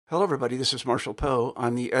Hello, everybody. This is Marshall Poe.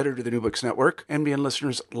 I'm the editor of the New Books Network. NBN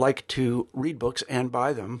listeners like to read books and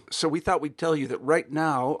buy them. So we thought we'd tell you that right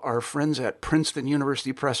now, our friends at Princeton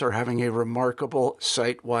University Press are having a remarkable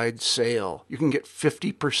site-wide sale. You can get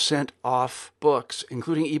 50% off books,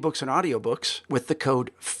 including ebooks and audiobooks, with the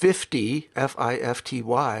code 50,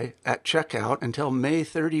 F-I-F-T-Y, at checkout until May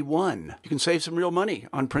 31. You can save some real money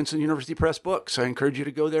on Princeton University Press books. I encourage you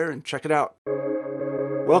to go there and check it out.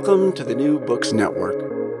 Welcome to the New Books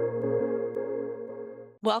Network.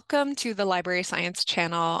 Welcome to the Library Science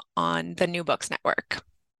channel on the New Books Network.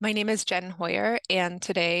 My name is Jen Hoyer, and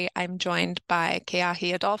today I'm joined by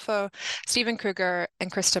Keahi Adolpho, Stephen Kruger,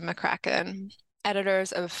 and Krista McCracken,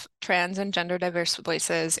 editors of Trans and Gender Diverse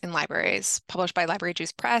Voices in Libraries, published by Library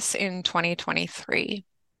Juice Press in 2023.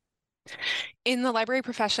 In the library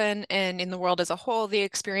profession and in the world as a whole, the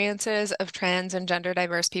experiences of trans and gender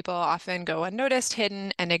diverse people often go unnoticed,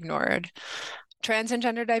 hidden, and ignored. Trans and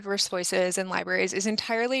Gender Diverse Voices in Libraries is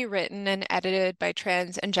entirely written and edited by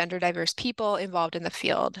trans and gender diverse people involved in the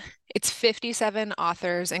field. Its 57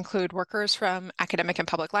 authors include workers from academic and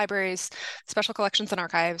public libraries, special collections and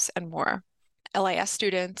archives, and more, LIS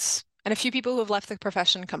students, and a few people who have left the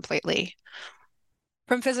profession completely.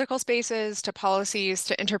 From physical spaces to policies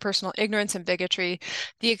to interpersonal ignorance and bigotry,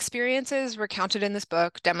 the experiences recounted in this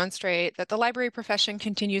book demonstrate that the library profession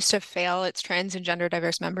continues to fail its trans and gender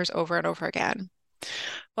diverse members over and over again.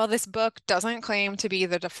 While this book doesn't claim to be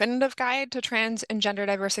the definitive guide to trans and gender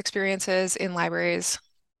diverse experiences in libraries,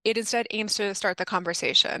 it instead aims to start the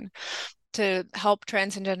conversation, to help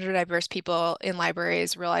trans and gender diverse people in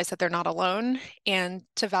libraries realize that they're not alone and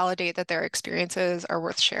to validate that their experiences are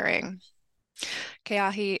worth sharing.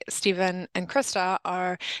 Keahi, Stephen, and Krista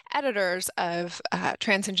are editors of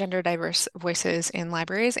Trans and Gender Diverse Voices in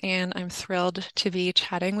Libraries, and I'm thrilled to be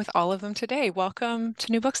chatting with all of them today. Welcome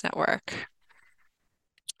to New Books Network.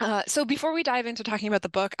 So before we dive into talking about the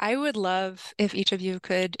book, I would love if each of you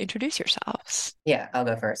could introduce yourselves. Yeah, I'll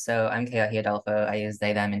go first. So I'm Keahi Adolpho. I use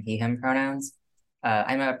they, them, and he, him pronouns.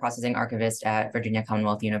 I'm a processing archivist at Virginia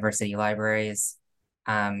Commonwealth University Libraries.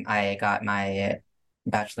 I got my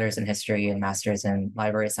bachelor's in history and master's in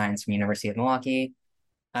library science from University of Milwaukee.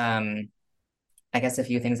 I guess a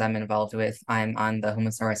few things I'm involved with. I'm on the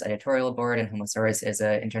Homosaurus editorial board, and Homosaurus is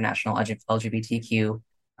an international LGBTQ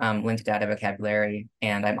linked data vocabulary.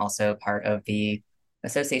 And I'm also part of the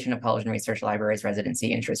Association of College and Research Libraries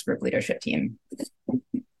Residency Interest Group Leadership Team.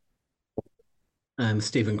 I'm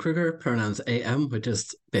Stephen Kruger, pronouns AM, which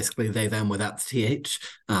is basically they, them without the TH.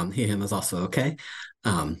 He, him is also okay,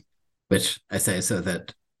 which I say so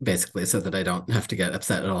that I don't have to get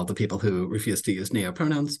upset at all the people who refuse to use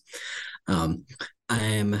neo-pronouns.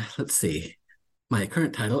 Let's see, my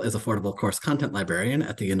current title is Affordable Course Content Librarian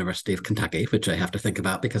at the University of Kentucky, which I have to think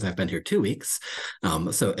about because I've been here 2 weeks.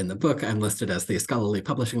 So in the book, I'm listed as the Scholarly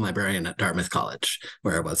Publishing Librarian at Dartmouth College,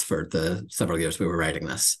 where I was for the several years we were writing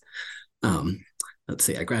this. Let's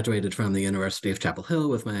see, I graduated from the University of Chapel Hill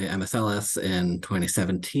with my MSLS in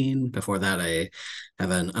 2017. Before that, I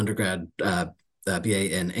have an undergrad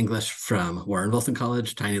BA in English from Warren Wilson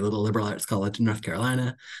College, tiny little liberal arts college in North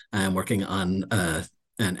Carolina. I'm working on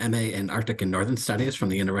an MA in Arctic and Northern Studies from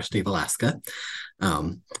the University of Alaska.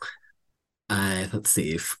 Let's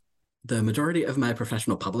see, the majority of my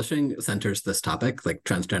professional publishing centers this topic, like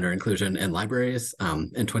transgender inclusion in libraries.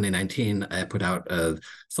 In 2019, I put out a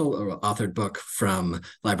solo authored book from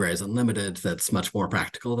Libraries Unlimited that's much more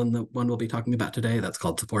practical than the one we'll be talking about today. That's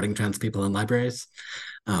called Supporting Trans People in Libraries.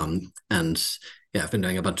 And yeah, I've been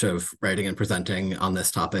doing a bunch of writing and presenting on this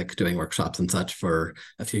topic, doing workshops and such for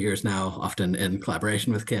a few years now, often in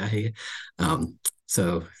collaboration with Keahi.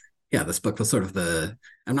 So yeah, this book was sort of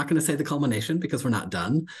I'm not going to say the culmination because we're not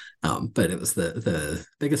done, but it was the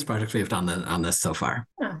biggest project we've done on this so far.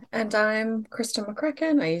 Yeah, and I'm Krista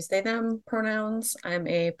McCracken. I use they, them pronouns. I'm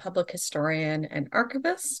a public historian and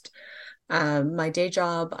archivist. My day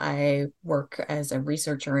job, I work as a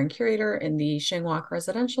researcher and curator in the Shingwak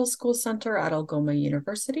Residential School Center at Algoma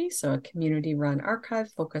University, so a community-run archive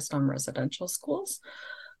focused on residential schools.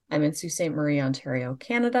 I'm in Sault Ste. Marie, Ontario,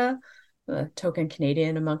 Canada, the token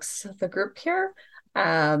Canadian amongst the group here.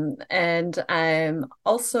 And I'm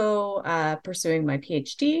also pursuing my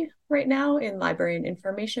PhD right now in library and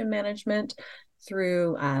information management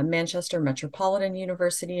through Manchester Metropolitan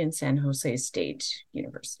University and San Jose State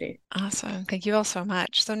University. Awesome. Thank you all so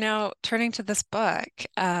much. So now turning to this book,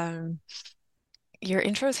 your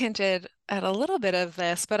intro's hinted at a little bit of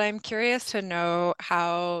this, but I'm curious to know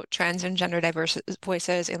how trans and gender diverse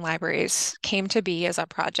voices in libraries came to be as a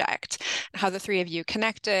project, how the three of you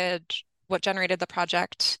connected, what generated the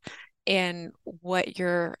project, and what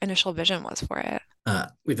your initial vision was for it.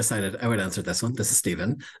 We decided I would answer this one. This is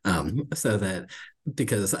Stephen.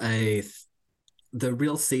 Because the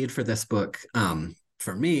real seed for this book,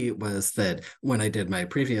 for me, was that when I did my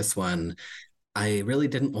previous one, I really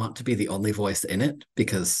didn't want to be the only voice in it,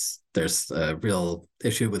 because there's a real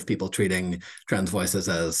issue with people treating trans voices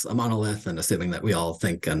as a monolith and assuming that we all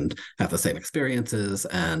think and have the same experiences.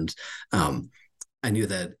 And I knew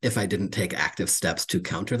that if I didn't take active steps to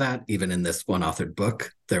counter that, even in this one authored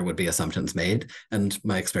book, there would be assumptions made. And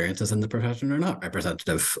my experiences in the profession are not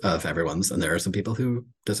representative of everyone's. And there are some people who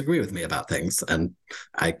disagree with me about things, and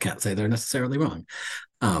I can't say they're necessarily wrong.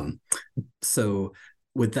 So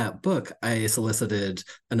with that book, I solicited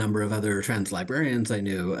a number of other trans librarians I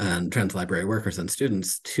knew and trans library workers and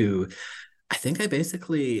students to, I think I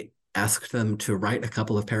basically asked them to write a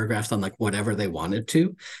couple of paragraphs on like whatever they wanted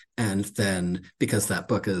to. And then, because that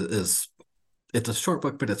book is it's a short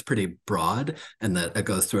book, but it's pretty broad, and that it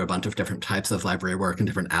goes through a bunch of different types of library work and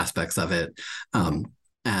different aspects of it.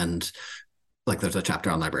 And like there's a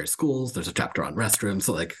chapter on library schools, there's a chapter on restrooms,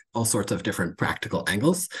 so like all sorts of different practical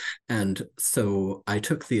angles. And so I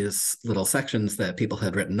took these little sections that people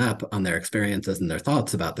had written up on their experiences and their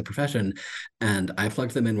thoughts about the profession, and I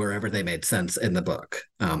plugged them in wherever they made sense in the book,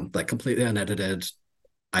 like completely unedited.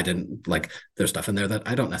 I didn't like, there's stuff in there that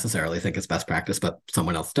I don't necessarily think is best practice, but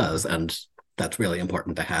someone else does, and that's really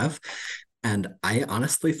important to have. And I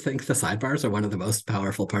honestly think the sidebars are one of the most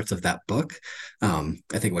powerful parts of that book. I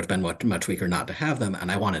think it would have been much weaker not to have them.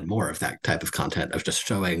 And I wanted more of that type of content, of just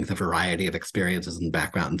showing the variety of experiences and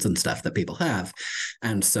backgrounds and stuff that people have.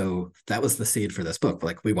 And so that was the seed for this book.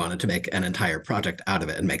 Like, we wanted to make an entire project out of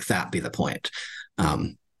it and make that be the point.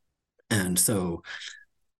 And so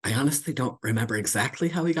I honestly don't remember exactly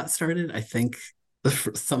how we got started. I think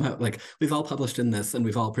somehow, like, we've all published in this and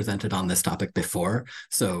we've all presented on this topic before,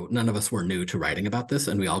 so none of us were new to writing about this,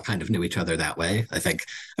 and we all kind of knew each other that way. I think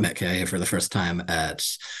I met Kaya for the first time at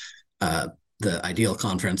the Ideal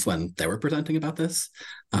conference when they were presenting about this,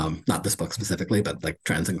 not this book specifically, but like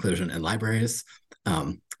trans inclusion in libraries.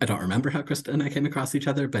 I don't remember how Krista and I came across each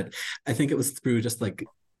other, but I think it was through just like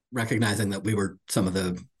recognizing that we were some of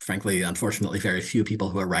the, frankly, unfortunately, very few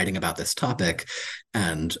people who are writing about this topic.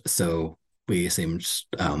 And so we seemed,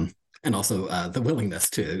 and also the willingness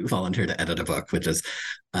to volunteer to edit a book, which is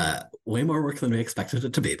way more work than we expected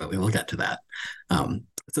it to be, but we will get to that.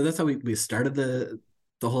 So that's how we started the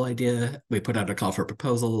whole idea. We put out a call for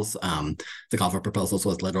proposals. The call for proposals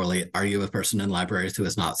was literally, are you a person in libraries who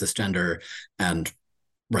is not cisgender, and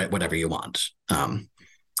write whatever you want.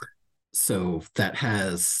 So that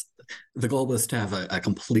has, the goal was to have a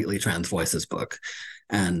completely trans voices book.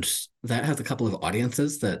 And that has a couple of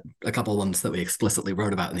audiences, a couple of ones that we explicitly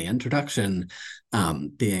wrote about in the introduction,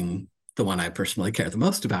 being the one I personally care the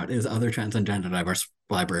most about is other trans and gender diverse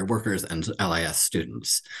library workers and LIS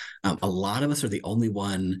students. A lot of us are the only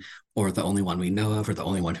one, or the only one we know of, or the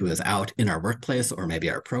only one who is out in our workplace or maybe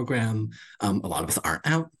our program. A lot of us aren't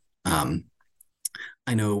out.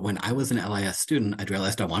 I know when I was an LIS student, I'd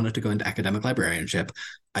realized I wanted to go into academic librarianship.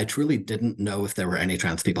 I truly didn't know if there were any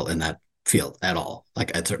trans people in that field at all.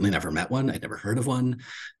 Like, I'd certainly never met one. I'd never heard of one.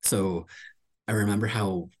 So I remember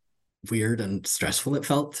how weird and stressful it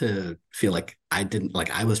felt to feel like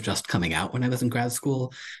I was just coming out when I was in grad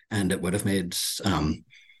school, and it would have made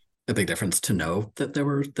a big difference to know that there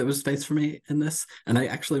was space for me in this. And I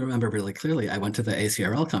actually remember really clearly, I went to the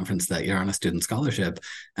ACRL conference that year on a student scholarship,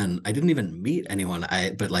 and I didn't even meet anyone.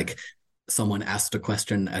 But like, someone asked a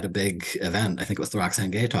question at a big event, I think it was the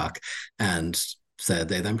Roxane Gay talk, and said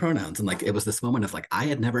they, them pronouns. And like, it was this moment of like, I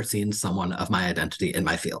had never seen someone of my identity in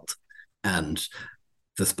my field. And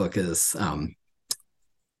this book is,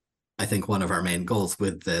 I think one of our main goals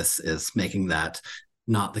with this is making that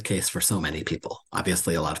not the case for so many people.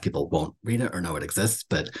 Obviously, a lot of people won't read it or know it exists,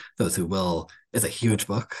 but those who will, it's a huge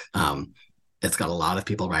book. It's got a lot of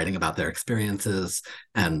people writing about their experiences,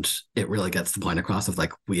 and it really gets the point across of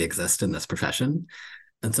like, we exist in this profession.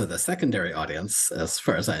 And so the secondary audience, as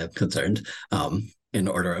far as I am concerned, in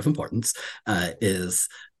order of importance, is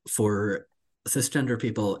for cisgender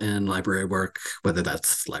people in library work, whether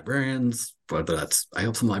that's librarians, whether that's, I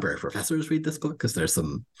hope some library professors read this book, because there's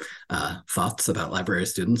some thoughts about library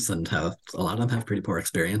students and how a lot of them have pretty poor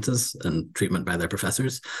experiences and treatment by their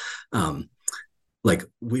professors. Like,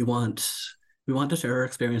 we want to share our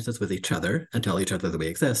experiences with each other and tell each other that we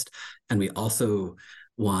exist. And we also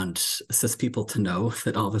want cis people to know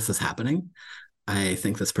that all this is happening. I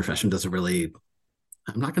think this profession does a really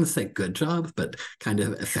I'm not going to say good job, but kind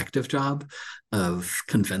of effective job of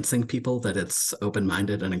convincing people that it's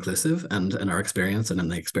open-minded and inclusive. And in our experience and in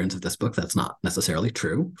the experience of this book, that's not necessarily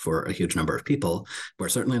true for a huge number of people. We're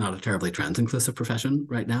certainly not a terribly trans-inclusive profession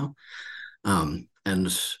right now.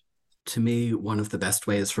 And to me, one of the best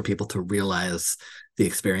ways for people to realize the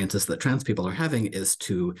experiences that trans people are having is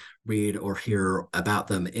to read or hear about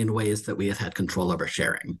them in ways that we have had control over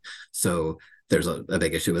sharing. So there's a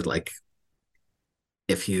big issue with, like,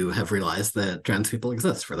 if you have realized that trans people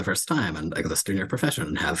exist for the first time and exist in your profession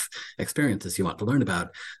and have experiences you want to learn about,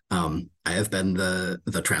 I have been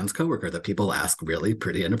the trans coworker that people ask really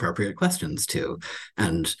pretty inappropriate questions to.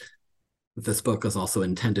 And this book is also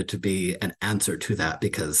intended to be an answer to that,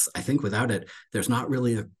 because I think without it, there's not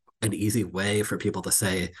really an easy way for people to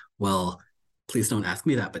say, well, please don't ask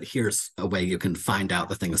me that, but here's a way you can find out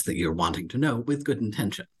the things that you're wanting to know with good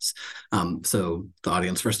intentions. So the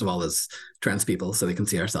audience, first of all, is trans people, so we can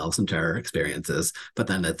see ourselves and share our experiences. But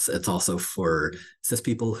then it's also for cis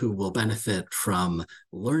people who will benefit from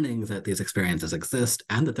learning that these experiences exist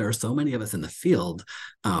and that there are so many of us in the field,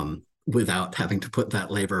 without having to put that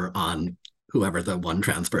labor on whoever the one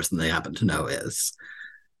trans person they happen to know is.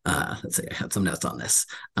 Let's see, I had some notes on this.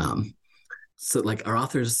 So, like, our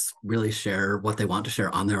authors really share what they want to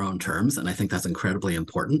share on their own terms, and I think that's incredibly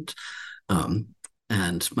important.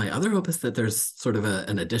 And my other hope is that there's sort of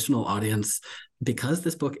an additional audience, because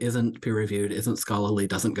this book isn't peer-reviewed, isn't scholarly,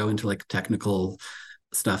 doesn't go into like technical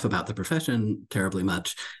stuff about the profession terribly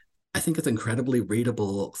much. I think it's incredibly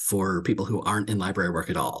readable for people who aren't in library work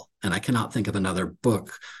at all. And I cannot think of another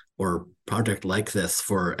book or project like this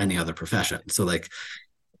for any other profession. So, like,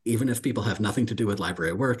 even if people have nothing to do with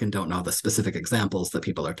library work and don't know the specific examples that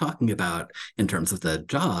people are talking about in terms of the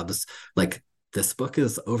jobs, like, this book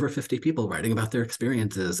is over 50 people writing about their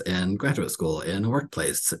experiences in graduate school, in a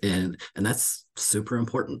workplace, and that's super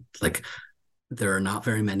important. Like, there are not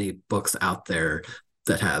very many books out there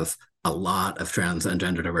that have a lot of trans and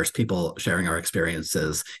gender diverse people sharing our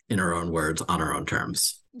experiences in our own words, on our own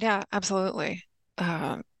terms. Yeah, absolutely.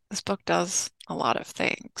 This book does a lot of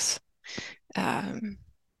things.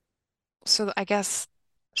 So I guess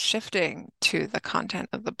shifting to the content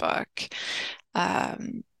of the book,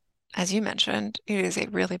 as you mentioned, it is a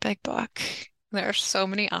really big book. There are so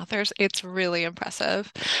many authors. It's really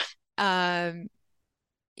impressive.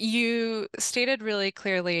 You stated really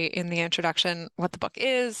clearly in the introduction what the book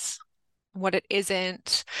is, what it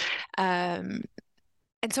isn't.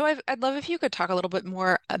 And so I'd love if you could talk a little bit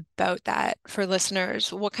more about that for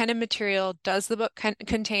listeners. What kind of material does the book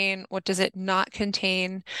contain? What does it not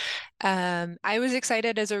contain? I was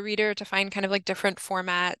excited as a reader to find kind of like different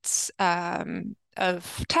formats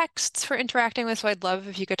of texts for interacting with. So I'd love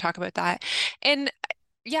if you could talk about that. And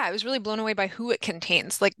yeah, I was really blown away by who it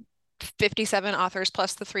contains, like 57 authors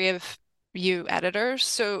plus the three of you editors.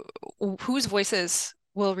 So whose voices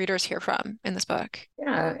will readers hear from in this book?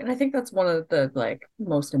 Yeah, and I think that's one of the like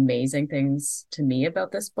most amazing things to me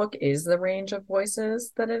about this book is the range of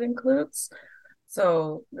voices that it includes.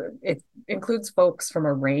 So it includes folks from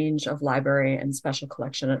a range of library and special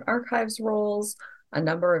collection and archives roles, a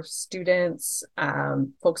number of students,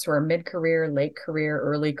 folks who are mid-career, late career,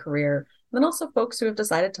 early career, and then also folks who have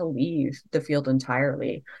decided to leave the field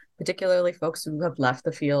entirely, particularly folks who have left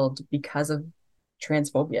the field because of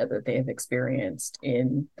transphobia that they have experienced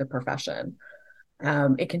in the profession.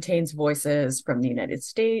 It contains voices from the United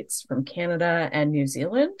States, from Canada, and New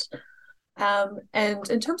Zealand. And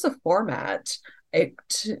in terms of format, it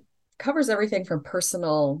covers everything from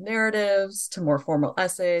personal narratives to more formal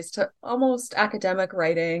essays to almost academic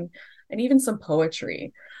writing and even some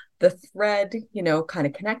poetry. The thread, kind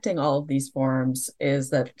of connecting all of these forms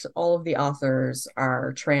is that all of the authors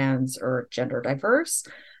are trans or gender diverse,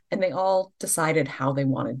 and they all decided how they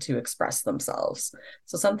wanted to express themselves.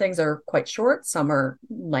 So some things are quite short, some are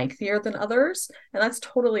lengthier than others, and that's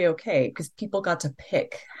totally okay because people got to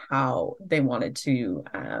pick how they wanted to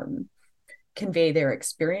convey their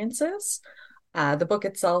experiences. The book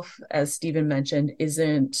itself, as Stephen mentioned,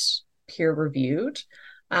 isn't peer-reviewed,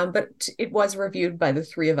 but it was reviewed by the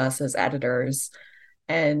three of us as editors.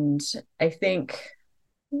 And I think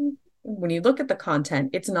when you look at the content,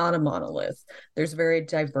 it's not a monolith. There's very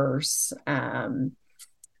diverse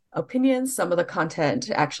opinions. Some of the content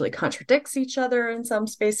actually contradicts each other in some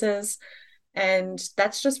spaces. And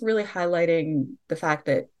that's just really highlighting the fact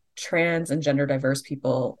that trans and gender diverse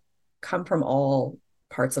people come from all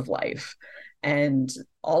parts of life. And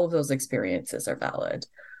all of those experiences are valid.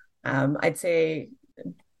 I'd say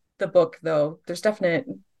the book, though, there's definite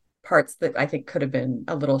parts that I think could have been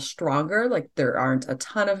a little stronger. Like there aren't a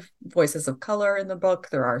ton of voices of color in the book.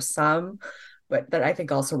 There are some, but that I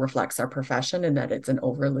think also reflects our profession in that it's an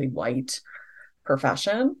overly white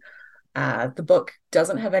profession. The book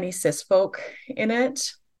doesn't have any cis folk in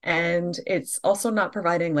it, and it's also not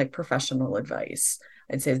providing like professional advice.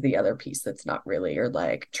 I'd say is the other piece that's not really, or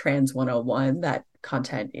like Trans 101, that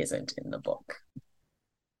content isn't in the book.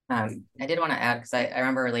 I did want to add, because I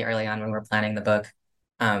remember really early on when we were planning the book,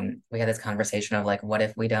 we had this conversation of like, what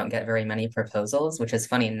if we don't get very many proposals, which is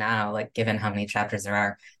funny now, like given how many chapters there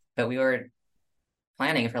are, but we were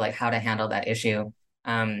planning for like how to handle that issue, which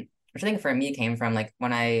I think for me came from like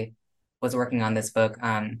when I was working on this book,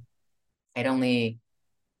 I'd only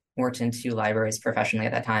worked in 2 libraries professionally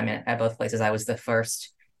at that time, and at both places I was the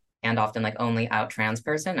first and often like only out trans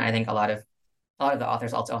person. I think a lot of the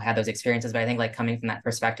authors also had those experiences, but I think like coming from that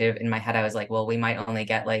perspective in my head, I was like, well, we might only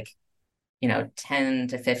get like, 10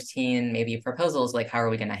 to 15 maybe proposals. Like, how are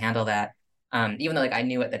we going to handle that? Even though like I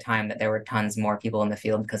knew at the time that there were tons more people in the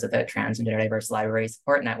field because of the Trans and Gender Diverse Library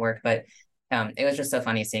Support Network, but it was just so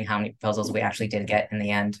funny seeing how many proposals we actually did get in the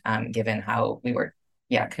end, given how we were,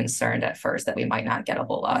 concerned at first that we might not get a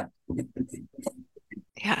whole lot.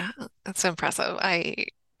 Yeah, that's impressive. I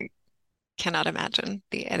cannot imagine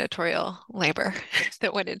the editorial labor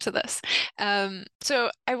that went into this. So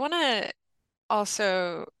I want to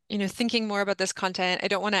also, thinking more about this content, I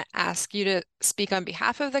don't want to ask you to speak on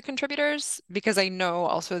behalf of the contributors because I know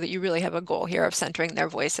also that you really have a goal here of centering their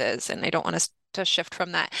voices, and I don't want us to shift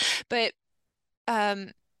from that. But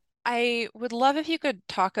I would love if you could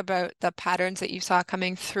talk about the patterns that you saw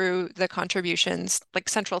coming through the contributions, like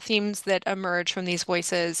central themes that emerge from these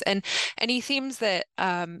voices, and any themes that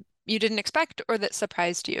you didn't expect or that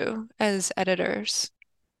surprised you as editors.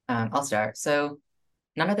 I'll start. So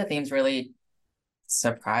none of the themes really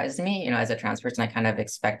surprised me. As a trans person, I kind of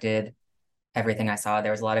expected everything I saw.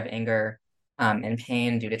 There was a lot of anger and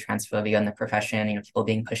pain due to transphobia in the profession, people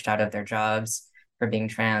being pushed out of their jobs for being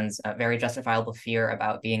trans, very justifiable fear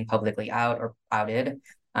about being publicly out or outed,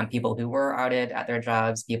 people who were outed at their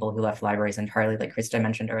jobs, people who left libraries entirely, like Krista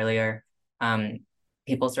mentioned earlier,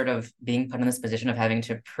 people sort of being put in this position of having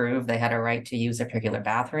to prove they had a right to use a particular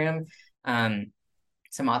bathroom.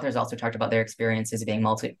 Some authors also talked about their experiences being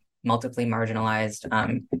multiply marginalized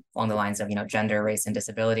along the lines of, gender, race, and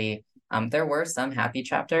disability. There were some happy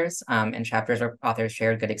chapters and chapters where authors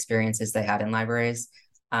shared good experiences they had in libraries.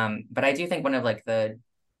 But I do think one of like the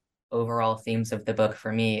overall themes of the book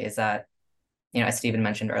for me is that, as Stephen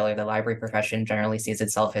mentioned earlier, the library profession generally sees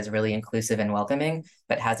itself as really inclusive and welcoming,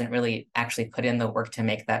 but hasn't really actually put in the work to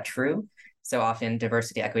make that true. So often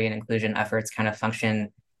diversity, equity, and inclusion efforts kind of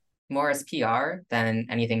function more as PR than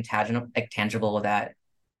anything tangible that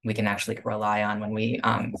we can actually rely on when we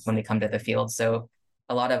come to the field. So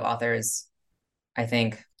a lot of authors, I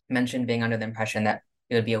think, mentioned being under the impression that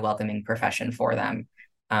it would be a welcoming profession for them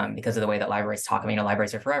because of the way that libraries talk.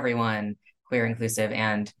 Libraries are for everyone, queer, inclusive,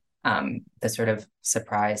 and the sort of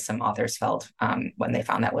surprise some authors felt when they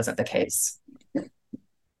found that wasn't the case.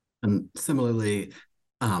 And similarly,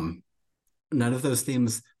 none of those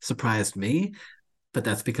themes surprised me, but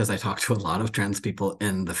that's because I talked to a lot of trans people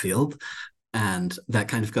in the field. And that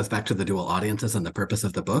kind of goes back to the dual audiences and the purpose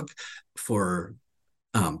of the book for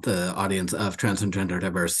the audience of trans and gender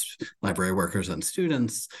diverse library workers and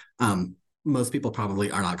students. Most people probably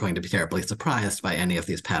are not going to be terribly surprised by any of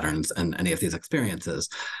these patterns and any of these experiences.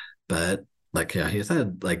 But like he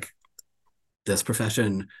said, like this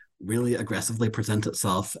profession really aggressively presents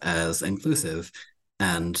itself as inclusive.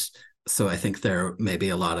 And so I think there may be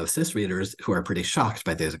a lot of cis readers who are pretty shocked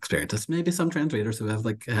by these experiences. Maybe some trans readers who have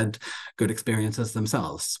like had good experiences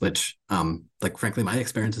themselves, which like frankly, my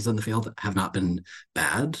experiences in the field have not been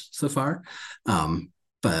bad so far.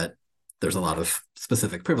 But there's a lot of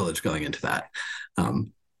specific privilege going into that.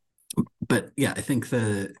 But yeah, I think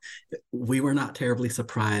we were not terribly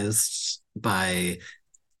surprised by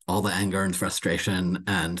all the anger and frustration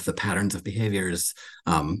and the patterns of behaviors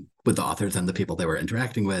with the authors and the people they were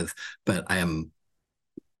interacting with. But I am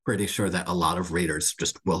pretty sure that a lot of readers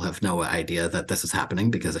just will have no idea that this is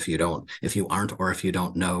happening, because if you aren't, or if you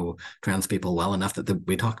don't know trans people well enough that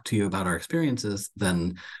we talk to you about our experiences,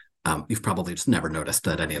 then you've probably just never noticed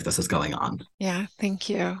that any of this is going on. Yeah, thank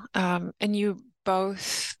you. And you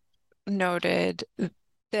both noted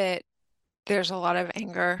that there's a lot of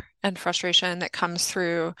anger and frustration that comes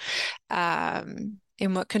through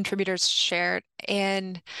in what contributors shared.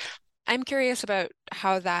 And I'm curious about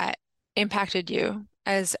how that impacted you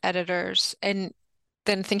as editors, and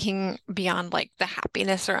then thinking beyond like the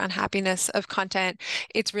happiness or unhappiness of content.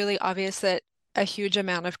 It's really obvious that a huge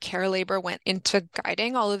amount of care labor went into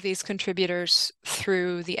guiding all of these contributors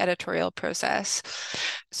through the editorial process.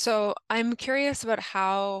 So I'm curious about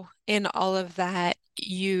how in all of that,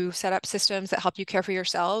 you set up systems that help you care for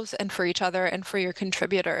yourselves and for each other and for your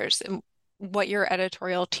contributors, and what your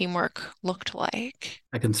editorial teamwork looked like.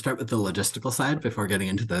 I can start with the logistical side before getting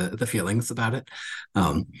into the feelings about it.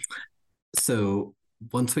 So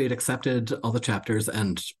once we had accepted all the chapters,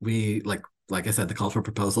 and we, like I said, the call for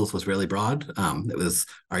proposals was really broad. It was,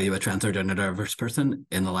 are you a trans or gender diverse person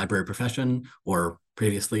in the library profession, or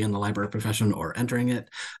previously in the library profession, or entering it?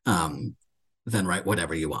 Then write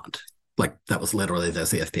whatever you want. Like, that was literally the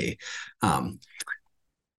CFP.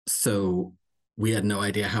 So we had no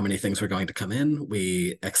idea how many things were going to come in.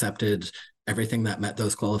 We accepted everything that met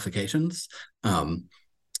those qualifications.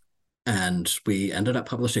 And we ended up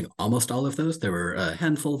publishing almost all of those. There were a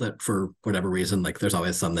handful that, for whatever reason, like there's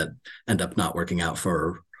always some that end up not working out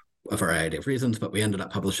for a variety of reasons, but we ended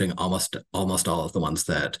up publishing almost all of the ones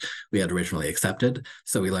that we had originally accepted.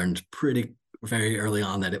 So we learned very early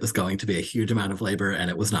on that it was going to be a huge amount of labor,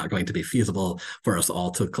 and it was not going to be feasible for us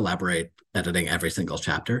all to collaborate editing every single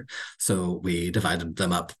chapter. So we divided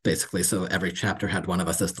them up basically. So every chapter had one of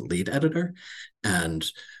us as the lead editor. And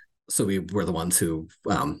so we were the ones who,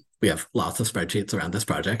 we have lots of spreadsheets around this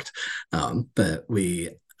project, but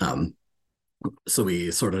so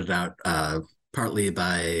we sorted it out partly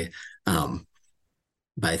by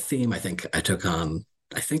theme. I think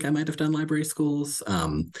I might have done library schools.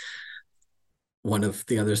 One of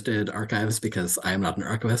the others did archives, because I am not an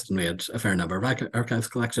archivist, and we had a fair number of archives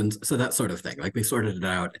collections. So that sort of thing. Like, we sorted it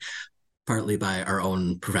out partly by our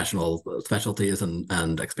own professional specialties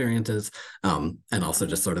and experiences, and also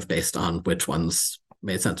just sort of based on which ones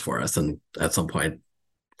made sense for us. And at some point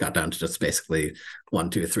got down to just basically 1,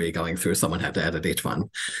 2, 3 going through. Someone had to edit each one.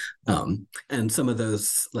 And some of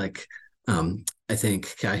those, like, I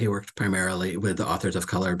think he worked primarily with the authors of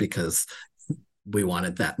color, because we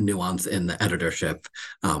wanted that nuance in the editorship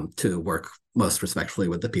to work most respectfully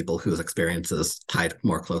with the people whose experiences tied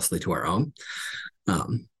more closely to our own.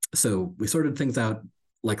 So we sorted things out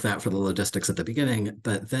like that for the logistics at the beginning,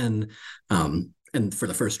 but then, and for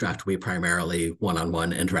the first draft, we primarily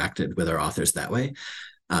one-on-one interacted with our authors that way.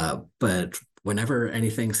 But whenever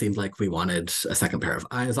anything seemed like we wanted a second pair of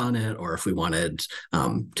eyes on it, or if we wanted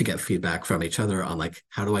to get feedback from each other on, like,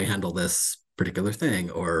 how do I handle this particular thing?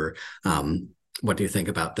 Or what do you think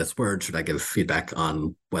about this word? Should I give feedback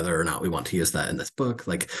on whether or not we want to use that in this book?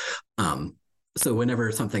 Like, so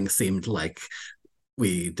whenever something seemed like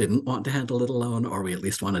we didn't want to handle it alone, or we at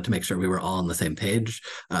least wanted to make sure we were all on the same page,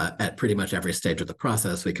 at pretty much every stage of the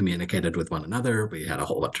process, we communicated with one another. We had a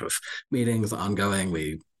whole bunch of meetings ongoing.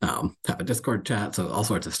 We have a Discord chat, so all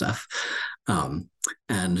sorts of stuff.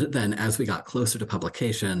 And then as we got closer to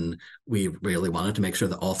publication, we really wanted to make sure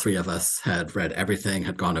that all three of us had read everything,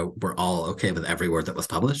 were all okay with every word that was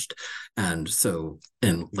published. And so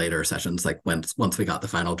in later sessions, like once we got the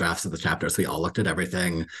final drafts of the chapters, we all looked at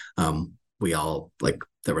everything. We all, like,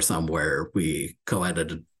 there were some where we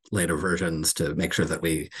co-edited later versions to make sure that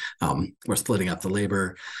we were splitting up the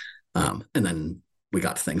labor. And then we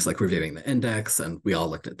got to things like reviewing the index, and we all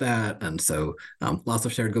looked at that. And so lots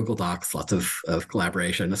of shared Google Docs, lots of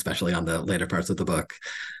collaboration, especially on the later parts of the book.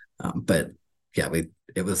 But yeah,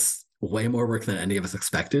 it was way more work than any of us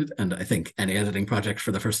expected. And I think any editing project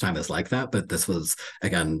for the first time is like that. But this was,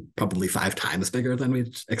 again, probably 5 times bigger than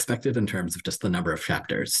we'd expected in terms of just the number of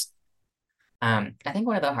chapters. I think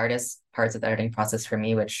one of the hardest parts of the editing process for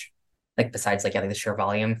me, which, like, besides like the sheer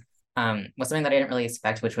volume, was something that I didn't really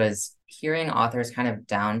expect, which was hearing authors kind of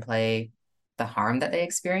downplay the harm that they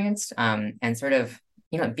experienced, and sort of,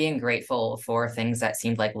 being grateful for things that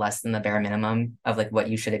seemed like less than the bare minimum of like what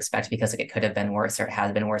you should expect, because like it could have been worse, or it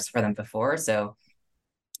has been worse for them before. So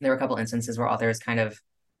there were a couple instances where authors kind of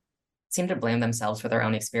seemed to blame themselves for their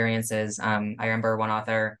own experiences. I remember one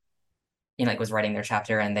author, like, was writing their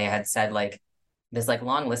chapter, and they had said like this like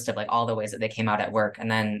long list of like all the ways that they came out at work,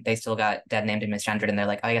 and then they still got dead named and misgendered, and they're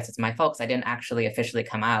like, oh, I guess it's my fault because I didn't actually officially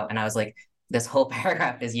come out. And I was like, this whole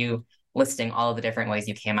paragraph is you listing all of the different ways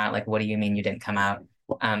you came out. Like, what do you mean you didn't come out?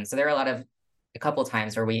 So there were a couple of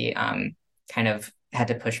times where we kind of had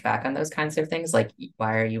to push back on those kinds of things, like,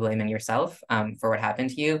 why are you blaming yourself for what happened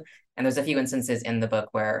to you? And there's a few instances in the book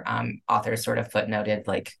where authors sort of footnoted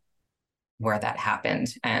like where that happened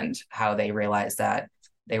and how they realized that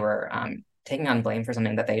they were taking on blame for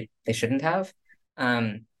something that they shouldn't have.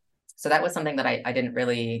 So that was something that I didn't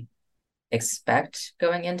really expect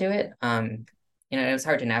going into it. It was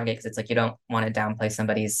hard to navigate because it's like you don't want to downplay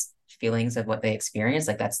somebody's feelings of what they experienced.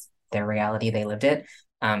 Like, that's their reality, they lived it.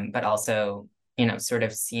 But also, sort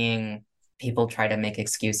of seeing people try to make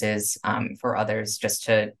excuses for others just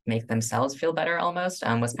to make themselves feel better almost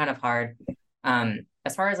was kind of hard.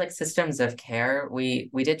 as far as like systems of care, we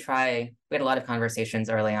had a lot of conversations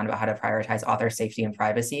early on about how to prioritize author safety and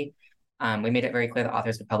privacy. We made it very clear that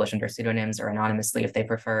authors could publish under pseudonyms or anonymously if they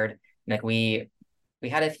preferred. Like we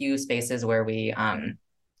had a few spaces where we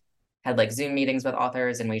had like Zoom meetings with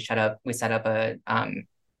authors, and we set up a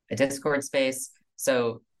Discord space.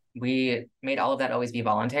 So we made all of that always be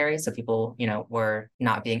voluntary. So people, were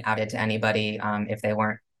not being outed to anybody if they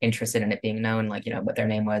weren't interested in it being known, like, what their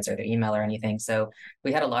name was or their email or anything. So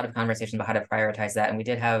we had a lot of conversations about how to prioritize that. And we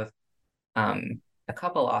did have a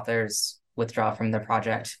couple authors withdraw from the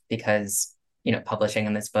project because, publishing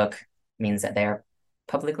in this book means that they're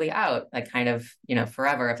publicly out, like kind of,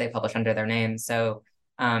 forever if they publish under their name. So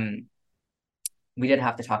we did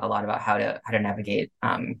have to talk a lot about how to navigate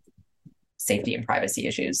safety and privacy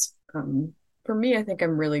issues. For me, I think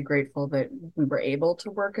I'm really grateful that we were able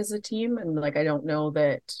to work as a team. And like, I don't know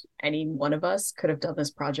that any one of us could have done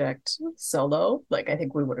this project solo. Like, I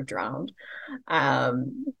think we would have drowned.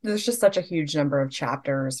 There's just such a huge number of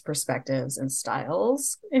chapters, perspectives, and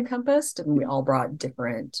styles encompassed. And we all brought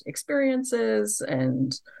different experiences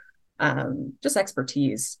and just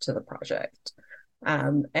expertise to the project.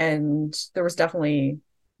 And there was definitely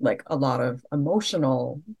like a lot of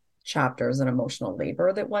emotional chapters and emotional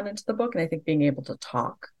labor that went into the book. And I think being able to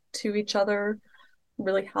talk to each other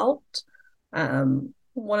really helped.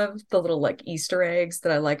 One of the little like Easter eggs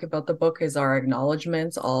that I like about the book is our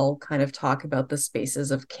acknowledgements all kind of talk about the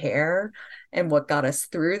spaces of care and what got us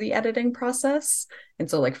through the editing process. And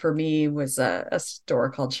so like for me was a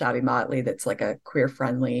store called Shabby Motley that's like a queer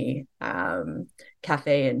friendly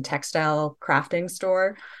cafe and textile crafting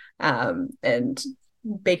store. And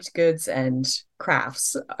baked goods and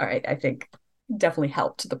crafts, I think definitely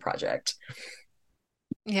helped the project.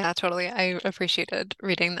 Yeah, totally. I appreciated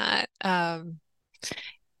reading that.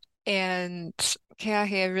 And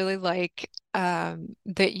Keahi, I really like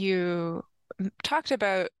that you talked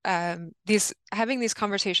about having these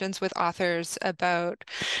conversations with authors about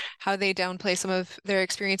how they downplay some of their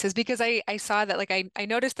experiences, because I saw that, like, I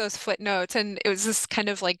noticed those footnotes, and it was this kind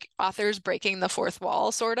of like authors breaking the fourth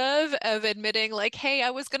wall sort of admitting like, hey,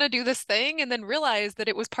 I was gonna do this thing and then realized that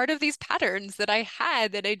it was part of these patterns that I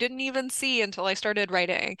had that I didn't even see until I started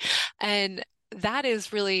writing. And that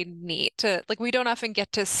is really neat to, like, we don't often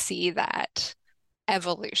get to see that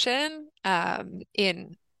evolution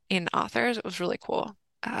in authors. It was really cool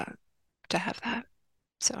to have that.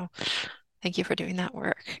 So thank you for doing that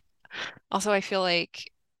work. Also, I feel like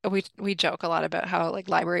we joke a lot about how like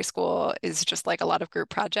library school is just like a lot of group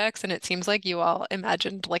projects, and it seems like you all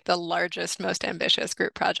imagined like the largest, most ambitious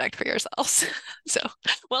group project for yourselves. So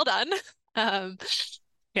well done.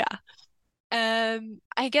 Yeah.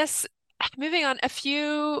 I guess moving on, a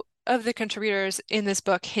few of the contributors in this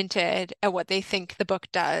book hinted at what they think the book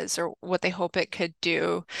does or what they hope it could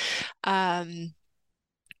do. And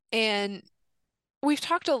we've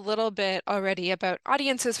talked a little bit already about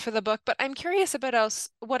audiences for the book, but I'm curious about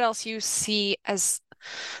what else you see as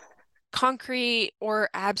concrete or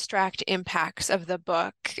abstract impacts of the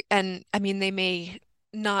book. And I mean, they may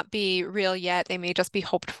not be real yet, they may just be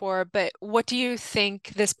hoped for, but what do you think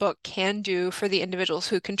this book can do for the individuals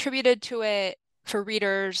who contributed to it, for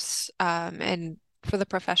readers, and for the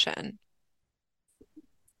profession?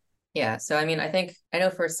 Yeah, so I mean, I know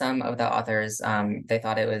for some of the authors, they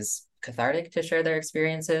thought it was cathartic to share their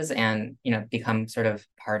experiences and, become sort of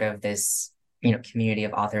part of this, community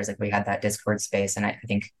of authors. Like we had that Discord space, and I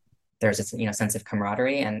think there's this, sense of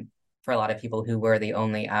camaraderie. And for a lot of people who were the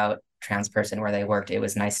only out trans person where they worked, it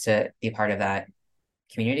was nice to be part of that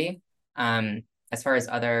community. As far as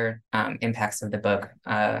other impacts of the book,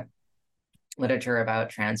 literature about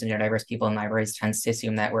trans and gender diverse people in libraries tends to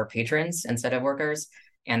assume that we're patrons instead of workers.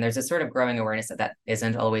 And there's this sort of growing awareness that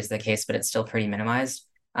isn't always the case, but it's still pretty minimized.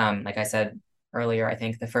 Like I said earlier, I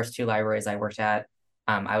think the first two libraries I worked at,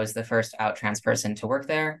 I was the first out trans person to work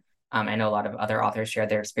there. I know a lot of other authors shared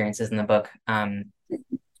their experiences in the book,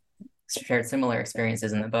 shared similar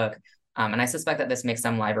experiences in the book. And I suspect that this makes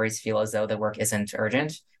some libraries feel as though the work isn't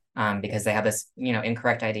urgent, because they have this,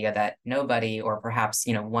 incorrect idea that nobody, or perhaps,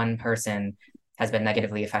 one person has been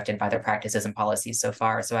negatively affected by their practices and policies so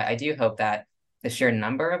far. So I do hope that the sheer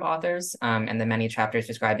number of authors and the many chapters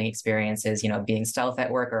describing experiences, being stealth at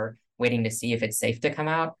work or waiting to see if it's safe to come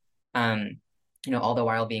out, all the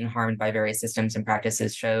while being harmed by various systems and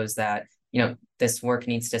practices, shows that, this work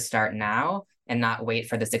needs to start now and not wait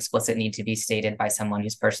for this explicit need to be stated by someone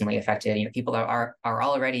who's personally affected. People are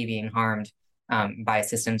already being harmed by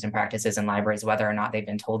systems and practices in libraries, whether or not they've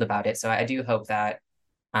been told about it. So I do hope that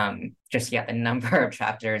the number of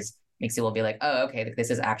chapters makes people be like, oh, okay, this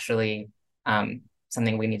is actually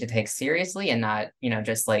something we need to take seriously and not,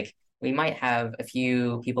 just like we might have a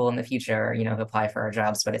few people in the future, who apply for our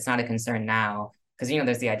jobs, but it's not a concern now because,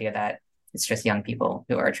 there's the idea that it's just young people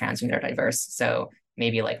who are transgender diverse. So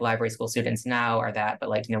maybe like library school students now are that, but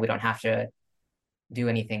like, we don't have to do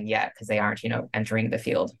anything yet because they aren't, entering the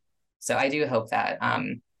field. So I do hope that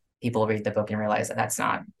people read the book and realize that that's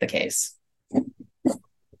not the case.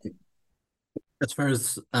 As far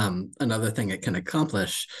as another thing it can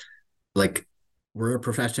accomplish, like we're a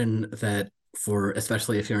profession that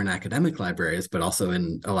especially if you're in academic libraries, but also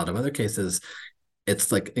in a lot of other cases,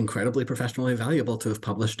 it's like incredibly professionally valuable to have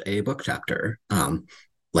published a book chapter.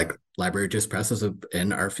 Like Library Juice Press is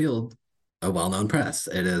in our field, a well-known press.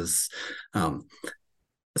 It is,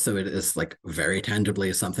 so it is like very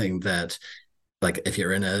tangibly something that, like if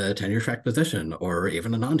you're in a tenure track position or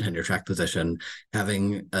even a non-tenure track position,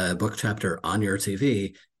 having a book chapter on your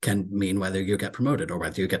CV can mean whether you get promoted or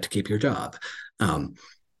whether you get to keep your job.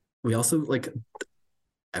 We also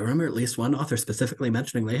I remember at least one author specifically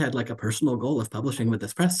mentioning they had like a personal goal of publishing with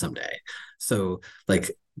this press someday. So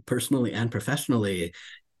like personally and professionally,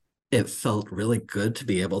 it felt really good to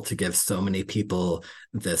be able to give so many people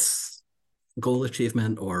this goal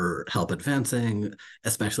achievement or help advancing,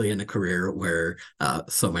 especially in a career where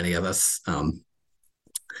so many of us,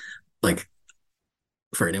 like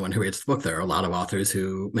for anyone who reads the book, there are a lot of authors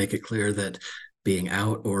who make it clear that being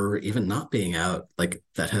out or even not being out, like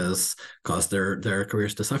that has caused their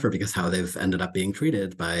careers to suffer because how they've ended up being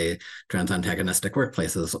treated by trans antagonistic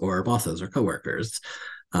workplaces or bosses or coworkers.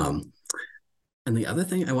 And the other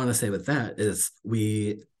thing I want to say with that is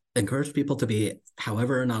we encourage people to be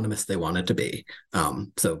however anonymous they want it to be.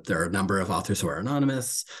 So there are a number of authors who are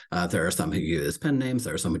anonymous. There are some who use pen names.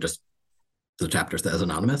 There are some who just, the chapter says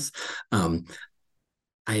anonymous.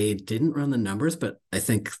 I didn't run the numbers, but I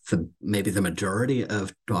think maybe the majority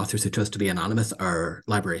of authors who chose to be anonymous are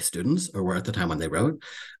library students or were at the time when they wrote,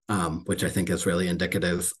 which I think is really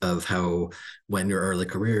indicative of how when your early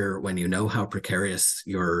career, when you know how precarious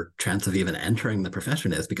your chance of even entering the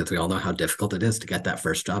profession is, because we all know how difficult it is to get that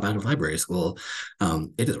first job out of library school,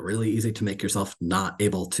 it is really easy to make yourself not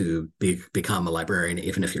able to become a librarian,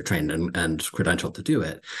 even if you're trained and credentialed to do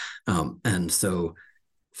it. And so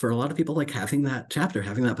for a lot of people, like having that chapter,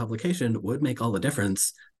 having that publication would make all the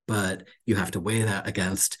difference, but you have to weigh that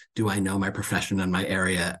against, do I know my profession and my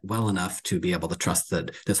area well enough to be able to trust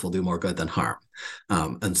that this will do more good than harm?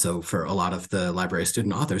 And so for a lot of the library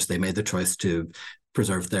student authors, they made the choice to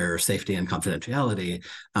preserve their safety and confidentiality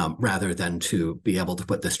rather than to be able to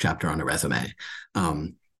put this chapter on a resume.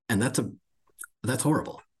 And that's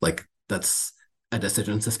horrible. Like that's a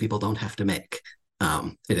decision cis people don't have to make.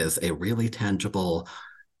 It is a really tangible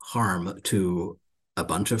harm to a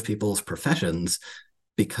bunch of people's professions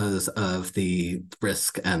because of the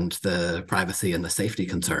risk and the privacy and the safety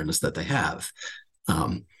concerns that they have.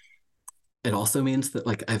 It also means that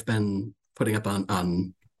like I've been putting up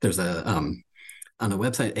on there's on a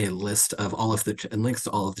website a list of all of and links to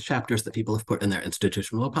all of the chapters that people have put in their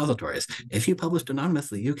institutional repositories. If you published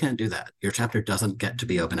anonymously, you can't do that. Your chapter doesn't get to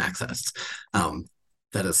be open access.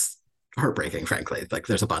 That is heartbreaking, frankly. Like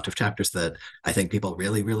there's a bunch of chapters that I think people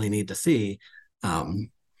really, really need to see.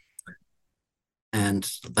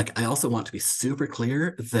 And like I also want to be super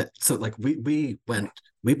clear that so like we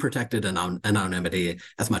protected anonymity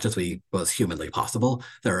as much as was humanly possible.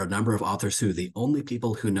 There are a number of authors who the only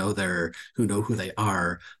people who know who they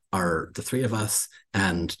are the three of us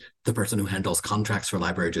and the person who handles contracts for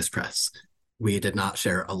Library Juice Press. We did not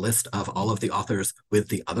share a list of all of the authors with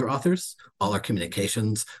the other authors. All our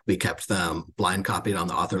communications, we kept them blind copied on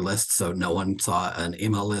the author list, so no one saw an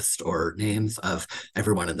email list or names of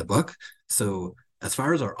everyone in the book. So as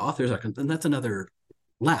far as our authors are concerned, that's another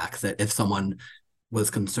lack, that if someone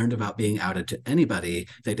was concerned about being outed to anybody,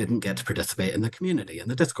 they didn't get to participate in the community, in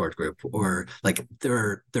the Discord group, or like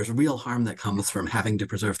there's real harm that comes from having to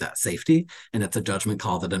preserve that safety. And it's a judgment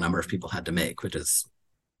call that a number of people had to make, which is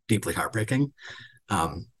deeply heartbreaking.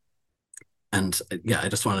 And yeah, I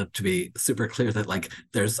just wanted to be super clear that like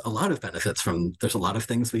there's a lot of benefits there's a lot of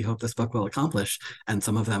things we hope this book will accomplish, and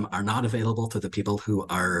some of them are not available to the people who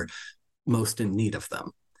are most in need of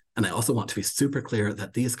them. And I also want to be super clear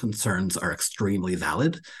that these concerns are extremely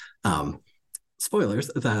valid. Spoilers,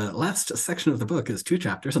 the last section of the book is 2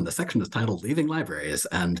 chapters, and the section is titled Leaving Libraries,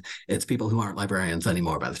 and it's people who aren't librarians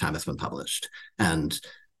anymore by the time it's been published. And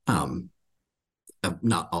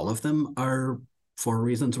not all of them are for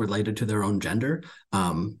reasons related to their own gender,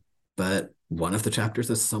 but one of the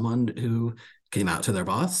chapters is someone who came out to their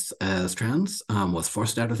boss as trans, was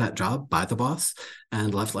forced out of that job by the boss,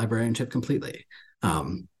 and left librarianship completely.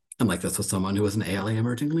 And like, this was someone who was an ALA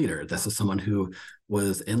emerging leader. This was someone who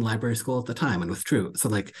was in library school at the time and was true. So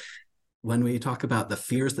like, when we talk about the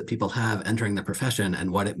fears that people have entering the profession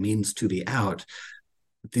and what it means to be out,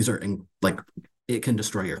 these are like, it can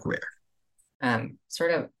destroy your career.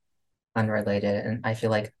 Sort of unrelated, and I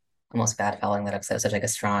feel like almost bad following that up, so such like a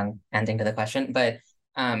strong ending to the question. But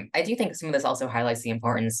I do think some of this also highlights the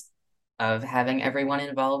importance of having everyone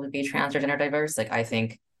involved be trans or gender diverse. Like, I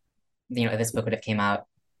think, if this book would have came out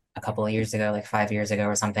a couple of years ago, like 5 years ago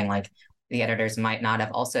or something, like the editors might not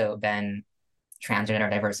have also been trans or gender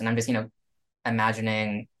diverse. And I'm just,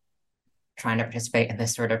 imagining trying to participate in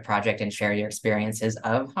this sort of project and share your experiences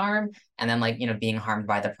of harm, and then like, being harmed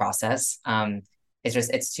by the process.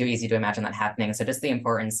 It's too easy to imagine that happening. So just the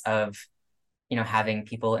importance of, having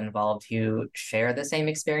people involved who share the same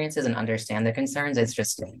experiences and understand the concerns, it's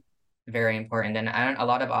just very important. And a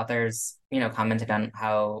lot of authors, commented on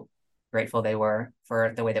how grateful they were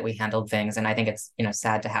for the way that we handled things. And I think it's,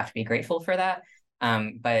 sad to have to be grateful for that.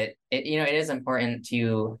 But it is important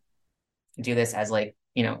to do this as like,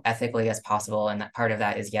 ethically as possible. And that part of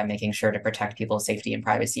that is, making sure to protect people's safety and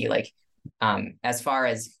privacy, like, as far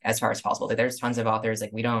as possible. Like, there's tons of authors,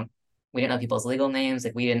 like, we don't know people's legal names.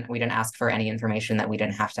 Like, we didn't ask for any information that we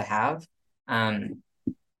didn't have to have. And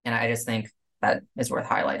I just think that is worth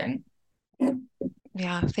highlighting.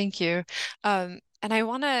 Yeah, thank you. And I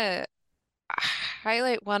want to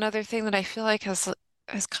highlight one other thing that I feel like has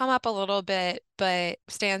come up a little bit, but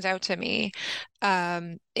stands out to me,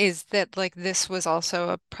 is that like this was also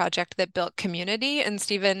a project that built community. And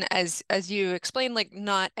Stephen, as you explained, like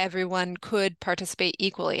not everyone could participate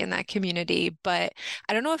equally in that community. But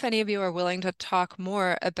I don't know if any of you are willing to talk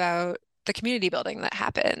more about the community building that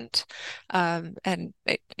happened. And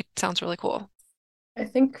it sounds really cool. I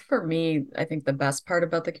think for me, the best part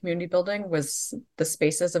about the community building was the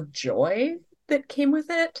spaces of joy that came with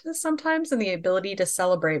it sometimes, and the ability to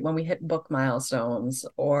celebrate when we hit book milestones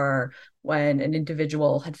or when an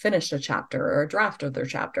individual had finished a chapter or a draft of their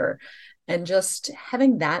chapter. And just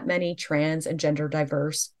having that many trans and gender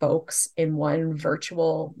diverse folks in one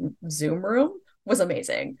virtual Zoom room was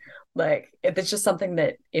amazing. Like, it's just something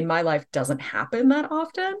that in my life doesn't happen that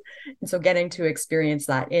often. And so getting to experience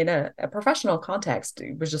that in a professional context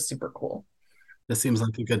was just super cool. This seems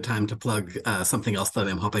like a good time to plug something else that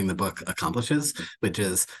I'm hoping the book accomplishes, which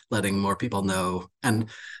is letting more people know. And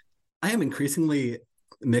I have increasingly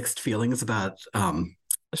mixed feelings about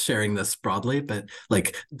sharing this broadly, but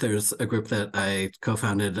like there's a group that I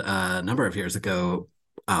co-founded a number of years ago.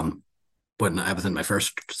 When I was in my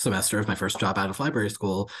first semester of my first job out of library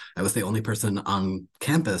school, I was the only person on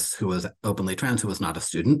campus who was openly trans, who was not a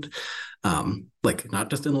student. Like, not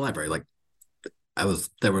just in the library, like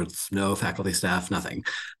there was no faculty, staff, nothing.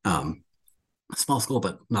 Small school,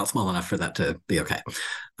 but not small enough for that to be okay.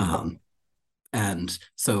 And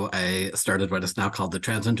so I started what is now called the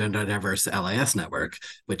Trans and Gender Diverse LIS Network,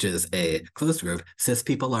 which is a closed group. Cis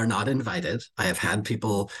people are not invited. I have had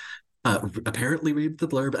people apparently read the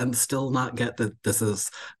blurb and still not get that this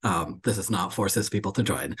is not for cis people to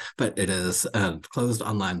join, but it is a closed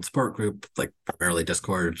online support group, like primarily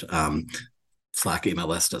Discord, Slack email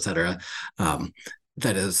list, etc.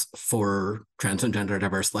 That is for trans and gender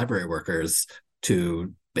diverse library workers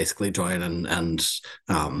to basically join and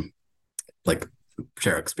like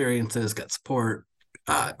share experiences, get support,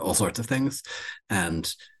 all sorts of things.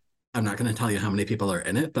 And I'm not going to tell you how many people are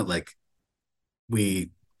in it, but like we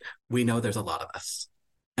know there's a lot of us.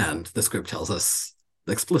 And this group tells us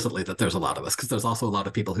explicitly that there's a lot of us, because there's also a lot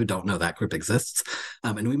of people who don't know that group exists.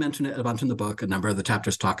 And we mention it a bunch in the book. A number of the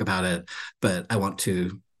chapters talk about it. But I want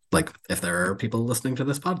to, like, if there are people listening to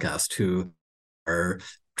this podcast who are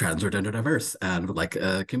trans or gender diverse and would like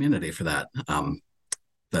a community for that,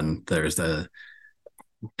 then there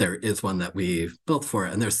is one that we built for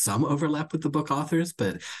it. And there's some overlap with the book authors,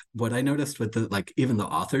 but what I noticed with even the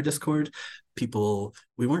author Discord,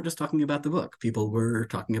 we weren't just talking about the book. People were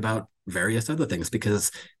talking about various other things,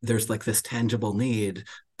 because there's like this tangible need,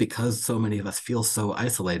 because so many of us feel so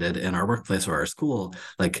isolated in our workplace or our school.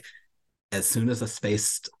 Like, as soon as a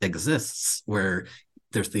space exists where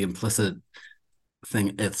there's the implicit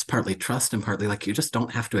thing, it's partly trust and partly like you just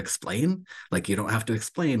don't have to explain. Like, you don't have to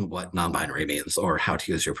explain what non-binary means or how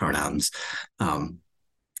to use your pronouns.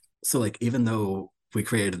 So like, even though we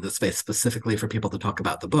created the space specifically for people to talk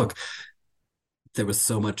about the book, there was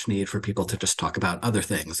so much need for people to just talk about other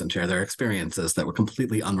things and share their experiences that were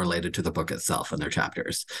completely unrelated to the book itself and their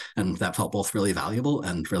chapters. And that felt both really valuable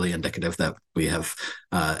and really indicative that we have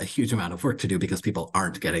a huge amount of work to do, because people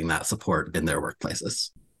aren't getting that support in their workplaces.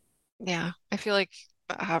 Yeah, I feel like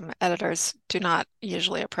editors do not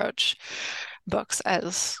usually approach books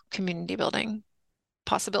as community building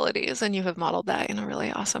possibilities, and you have modeled that in a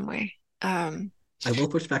really awesome way. I will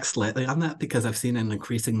push back slightly on that because I've seen an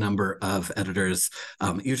increasing number of editors,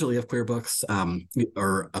 usually of queer books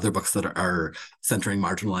or other books that are centering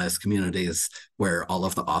marginalized communities where all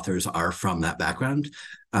of the authors are from that background.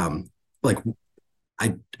 Like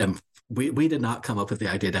I am we did not come up with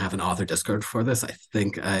the idea to have an author Discord for this. I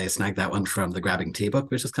think I snagged that one from the Grabbing Tea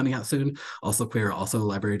book, which is coming out soon. Also queer, also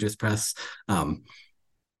Library Juice Press.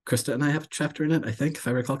 Krista and I have a chapter in it, I think, if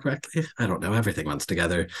I recall correctly. I don't know, everything runs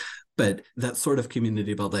together. But that sort of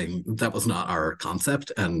community building, that was not our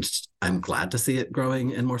concept. And I'm glad to see it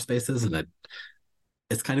growing in more spaces. And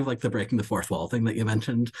it's kind of like the breaking the fourth wall thing that you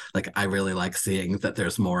mentioned. Like, I really like seeing that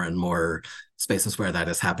there's more and more spaces where that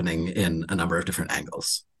is happening in a number of different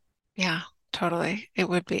angles. Yeah, totally. It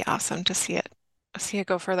would be awesome to see it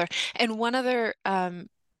go further. And one other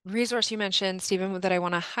resource you mentioned, Stephen, that I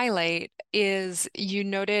want to highlight is you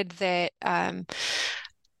noted that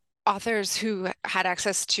authors who had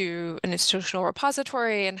access to an institutional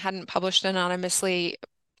repository and hadn't published anonymously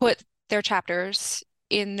put their chapters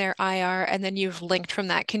in their IR, and then you've linked from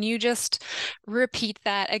that. Can you just repeat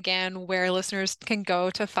that again, where listeners can go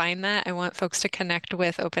to find that? I want folks to connect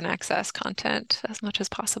with open access content as much as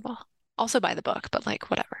possible. Also buy the book, but like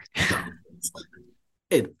whatever.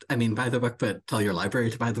 Buy the book, but tell your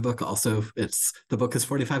library to buy the book. Also, the book is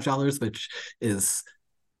 $45, which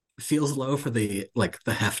feels low for the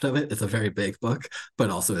heft of it. It's a very big book,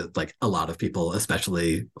 but also like a lot of people,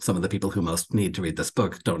 especially some of the people who most need to read this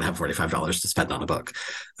book, don't have $45 to spend on a book.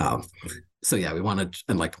 So yeah, we wanted,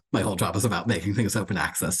 and like my whole job is about making things open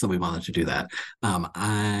access, so we wanted to do that.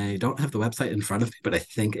 I don't have the website in front of me, but I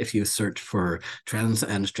think if you search for Trans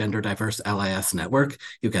and Gender Diverse LIS Network,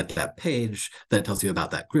 you get that page that tells you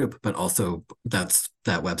about that group, but also that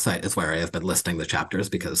website is where I have been listing the chapters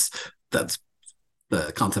because that's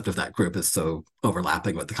the concept of that group is so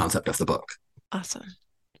overlapping with the concept of the book. Awesome.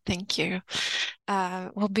 Thank you.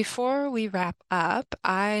 Well, before we wrap up,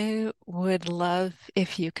 I would love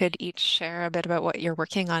if you could each share a bit about what you're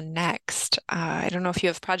working on next. I don't know if you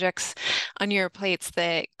have projects on your plates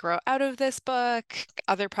that grow out of this book,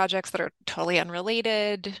 other projects that are totally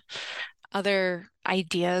unrelated, other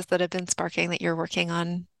ideas that have been sparking that you're working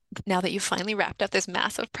on now that you've finally wrapped up this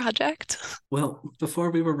massive project. Well,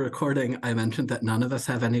 before we were recording, I mentioned that none of us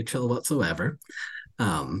have any chill whatsoever.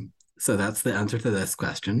 So that's the answer to this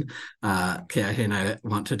question. Keahi and I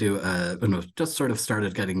want to do just sort of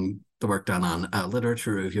started getting the work done on a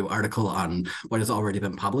literature review article on what has already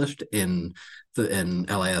been published in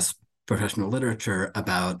LIS professional literature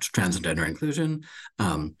about trans and gender inclusion.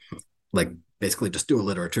 Basically just do a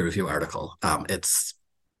literature review article.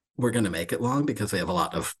 We're going to make it long because we have a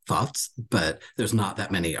lot of thoughts, but there's not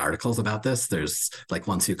that many articles about this. There's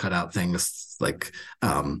once you cut out things like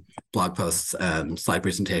blog posts and slide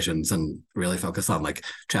presentations and really focus on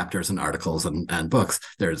chapters and articles and books,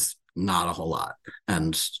 there's not a whole lot.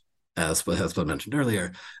 And as has been mentioned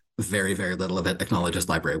earlier, very, very little of it acknowledges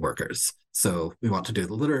library workers. So we want to do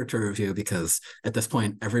the literature review because at this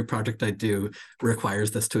point, every project I do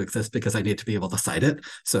requires this to exist because I need to be able to cite it.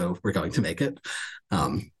 So we're going to make it.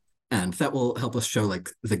 And that will help us show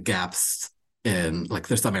the gaps in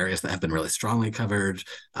there's some areas that have been really strongly covered.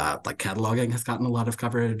 Cataloging has gotten a lot of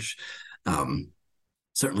coverage.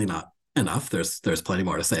 Certainly not enough. There's plenty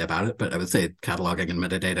more to say about it, but I would say cataloging and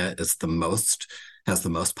metadata has the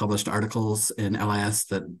most published articles in LIS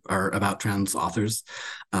that are about trans authors.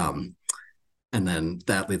 And then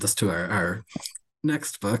that leads us to our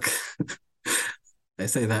next book. I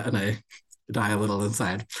say that and I die a little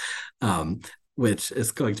inside. Which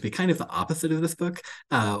is going to be kind of the opposite of this book,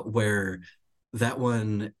 where that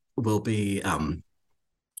one will be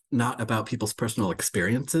not about people's personal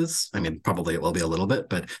experiences. I mean, probably it will be a little bit,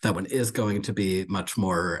 but that one is going to be much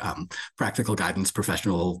more practical guidance,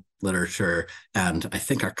 professional literature. And I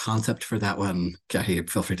think our concept for that one, Keahi,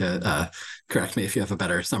 feel free to correct me if you have a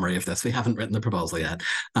better summary of this. We haven't written the proposal yet,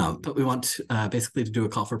 but we want basically to do a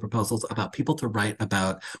call for proposals about people to write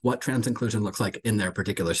about what trans inclusion looks like in their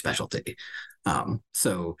particular specialty.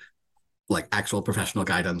 So actual professional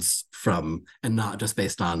guidance and not just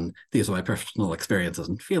based on these are my personal experiences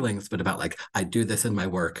and feelings, but about I do this in my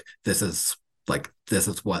work. This is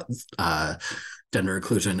what gender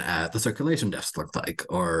inclusion at the circulation desk looked like,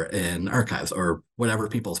 or in archives, or whatever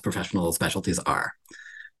people's professional specialties are.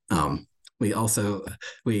 We also,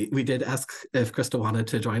 we did ask if Krista wanted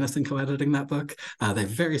to join us in co-editing that book. They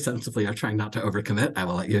very sensibly are trying not to overcommit. I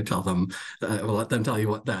will let you tell them, we'll let them tell you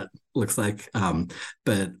what that looks like.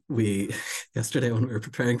 But yesterday when we were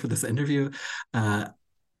preparing for this interview, and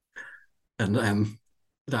I'm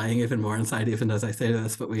dying even more inside even as I say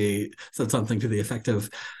this, but we said something to the effect of,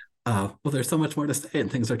 well, there's so much more to say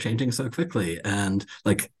and things are changing so quickly. And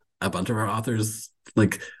like a bunch of our authors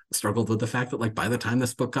like struggled with the fact that like by the time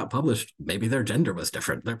this book got published, maybe their gender was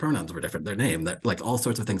different, their pronouns were different, their name, that like all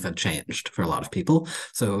sorts of things had changed for a lot of people.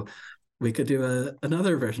 So we could do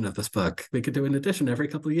another version of this book. We could do an edition every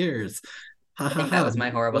couple of years. Ha I ha think that ha. was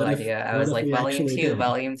my horrible idea. I was like, volume 2, did?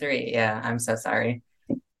 volume 3. Yeah, I'm so sorry.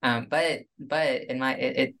 But in my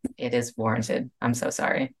it is warranted. I'm so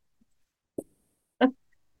sorry.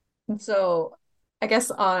 And so I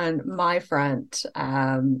guess on my front,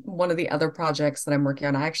 one of the other projects that I'm working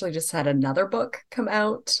on, I actually just had another book come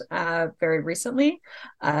out very recently,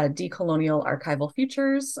 Decolonial Archival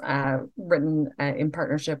Futures, written in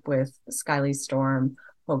partnership with Skyly Storm,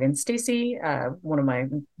 Hogan Stacy, one of my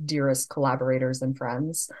dearest collaborators and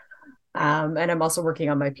friends. And I'm also working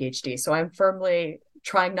on my PhD. So I'm firmly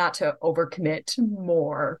trying not to overcommit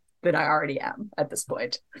more than I already am at this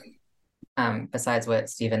point. Besides what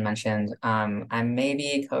Stephen mentioned, I may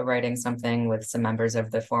be co-writing something with some members of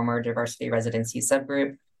the former diversity residency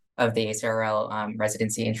subgroup of the ACRL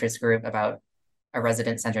residency interest group about a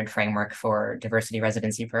resident-centered framework for diversity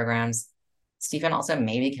residency programs. Stephen also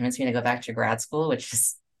maybe convinced me to go back to grad school, which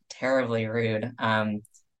is terribly rude.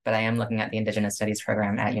 But I am looking at the Indigenous Studies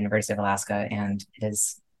program at University of Alaska, and it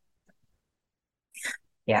is,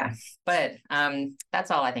 yeah. But that's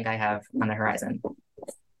all I think I have on the horizon.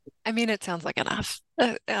 I mean, it sounds like enough.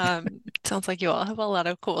 Sounds like you all have a lot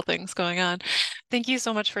of cool things going on. Thank you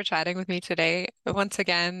so much for chatting with me today. Once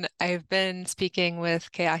again, I've been speaking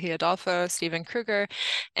with Keahi Adolpho, Stephen Kruger,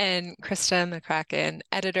 and Krista McCracken,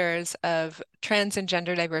 editors of Trans and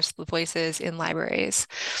Gender Diverse Voices in Libraries,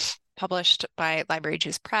 published by Library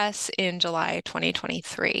Juice Press in July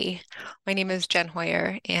 2023. My name is Jen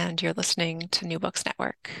Hoyer, and you're listening to New Books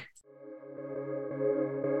Network.